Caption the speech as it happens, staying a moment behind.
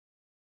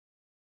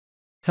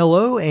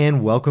Hello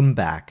and welcome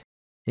back.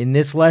 In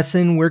this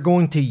lesson, we're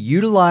going to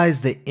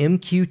utilize the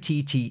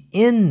MQTT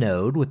In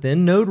Node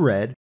within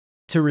Node-RED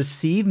to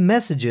receive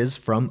messages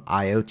from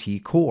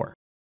IoT Core.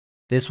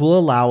 This will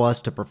allow us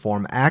to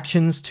perform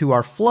actions to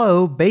our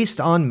flow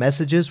based on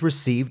messages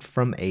received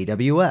from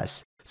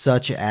AWS,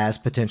 such as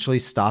potentially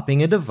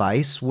stopping a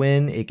device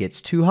when it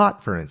gets too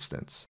hot, for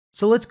instance.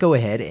 So let's go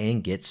ahead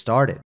and get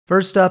started.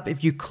 First up,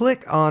 if you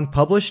click on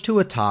Publish to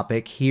a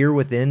Topic here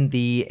within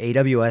the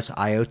AWS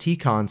IoT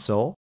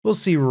console, we'll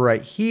see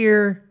right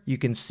here, you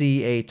can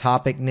see a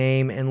topic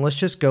name, and let's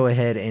just go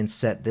ahead and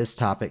set this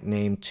topic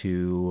name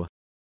to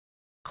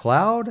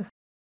Cloud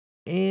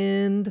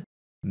and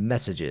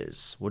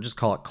Messages. We'll just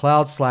call it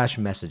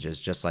Cloud/Messages,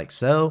 just like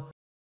so.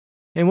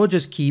 And we'll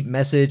just keep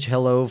message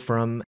hello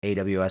from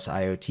AWS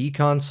IoT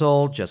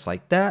console, just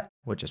like that,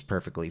 which is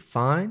perfectly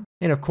fine.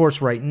 And of course,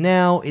 right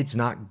now, it's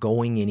not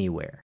going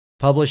anywhere.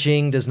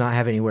 Publishing does not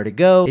have anywhere to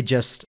go. It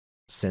just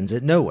sends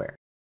it nowhere.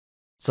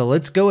 So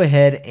let's go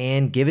ahead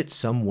and give it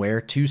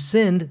somewhere to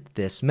send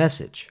this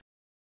message.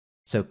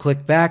 So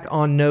click back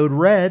on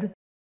Node-RED.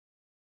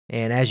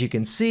 And as you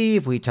can see,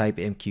 if we type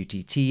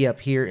MQTT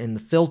up here in the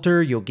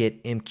filter, you'll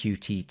get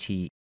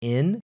MQTT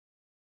In.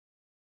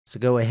 So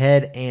go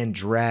ahead and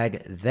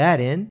drag that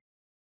in.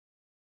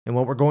 And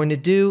what we're going to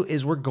do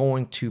is we're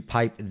going to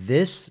pipe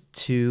this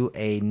to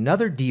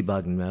another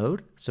debug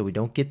node so we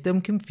don't get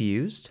them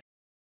confused.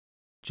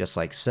 Just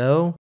like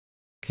so.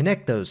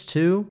 Connect those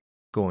two.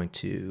 Going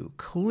to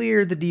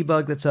clear the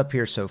debug that's up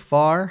here so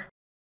far.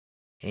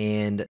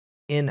 And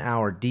in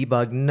our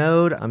debug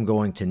node, I'm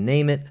going to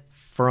name it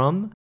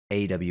from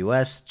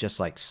AWS, just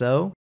like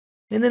so.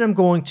 And then I'm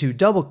going to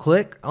double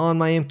click on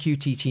my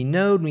MQTT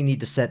node. We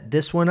need to set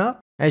this one up.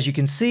 As you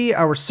can see,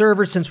 our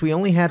server, since we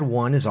only had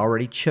one, is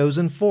already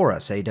chosen for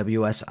us,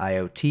 AWS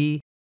IoT,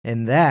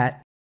 and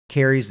that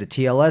carries the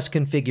TLS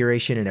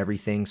configuration and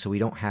everything, so we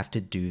don't have to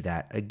do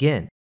that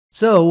again.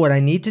 So what I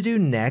need to do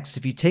next,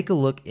 if you take a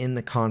look in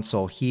the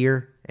console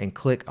here and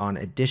click on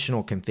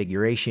Additional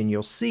Configuration,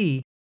 you'll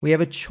see we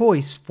have a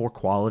choice for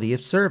quality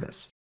of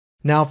service.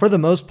 Now, for the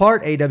most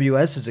part,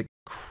 AWS is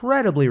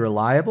incredibly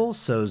reliable,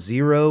 so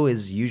 0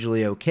 is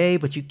usually okay,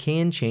 but you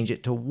can change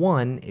it to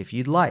 1 if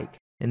you'd like.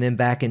 And then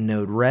back in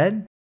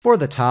Node-RED, for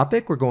the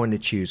topic, we're going to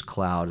choose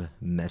Cloud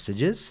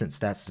Messages, since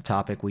that's the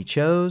topic we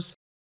chose,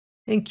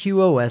 and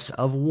QoS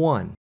of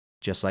 1,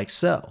 just like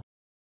so.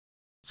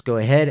 Let's go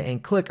ahead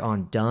and click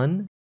on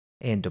Done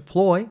and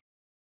Deploy.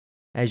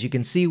 As you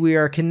can see, we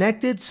are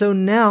connected, so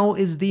now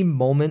is the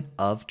moment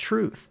of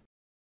truth.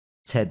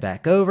 Let's head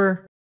back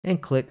over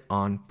and click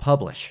on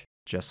Publish,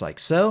 just like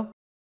so.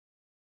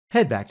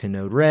 Head back to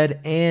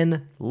Node-RED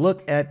and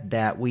look at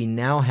that. We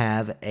now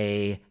have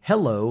a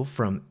hello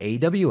from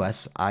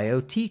AWS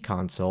IoT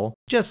console,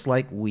 just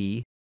like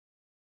we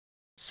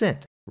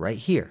sent right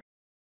here.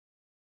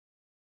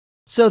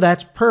 So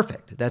that's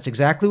perfect. That's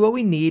exactly what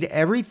we need.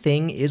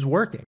 Everything is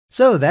working.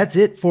 So that's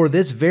it for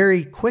this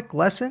very quick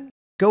lesson.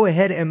 Go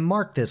ahead and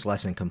mark this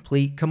lesson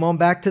complete. Come on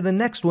back to the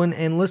next one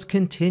and let's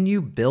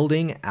continue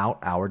building out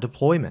our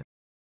deployment.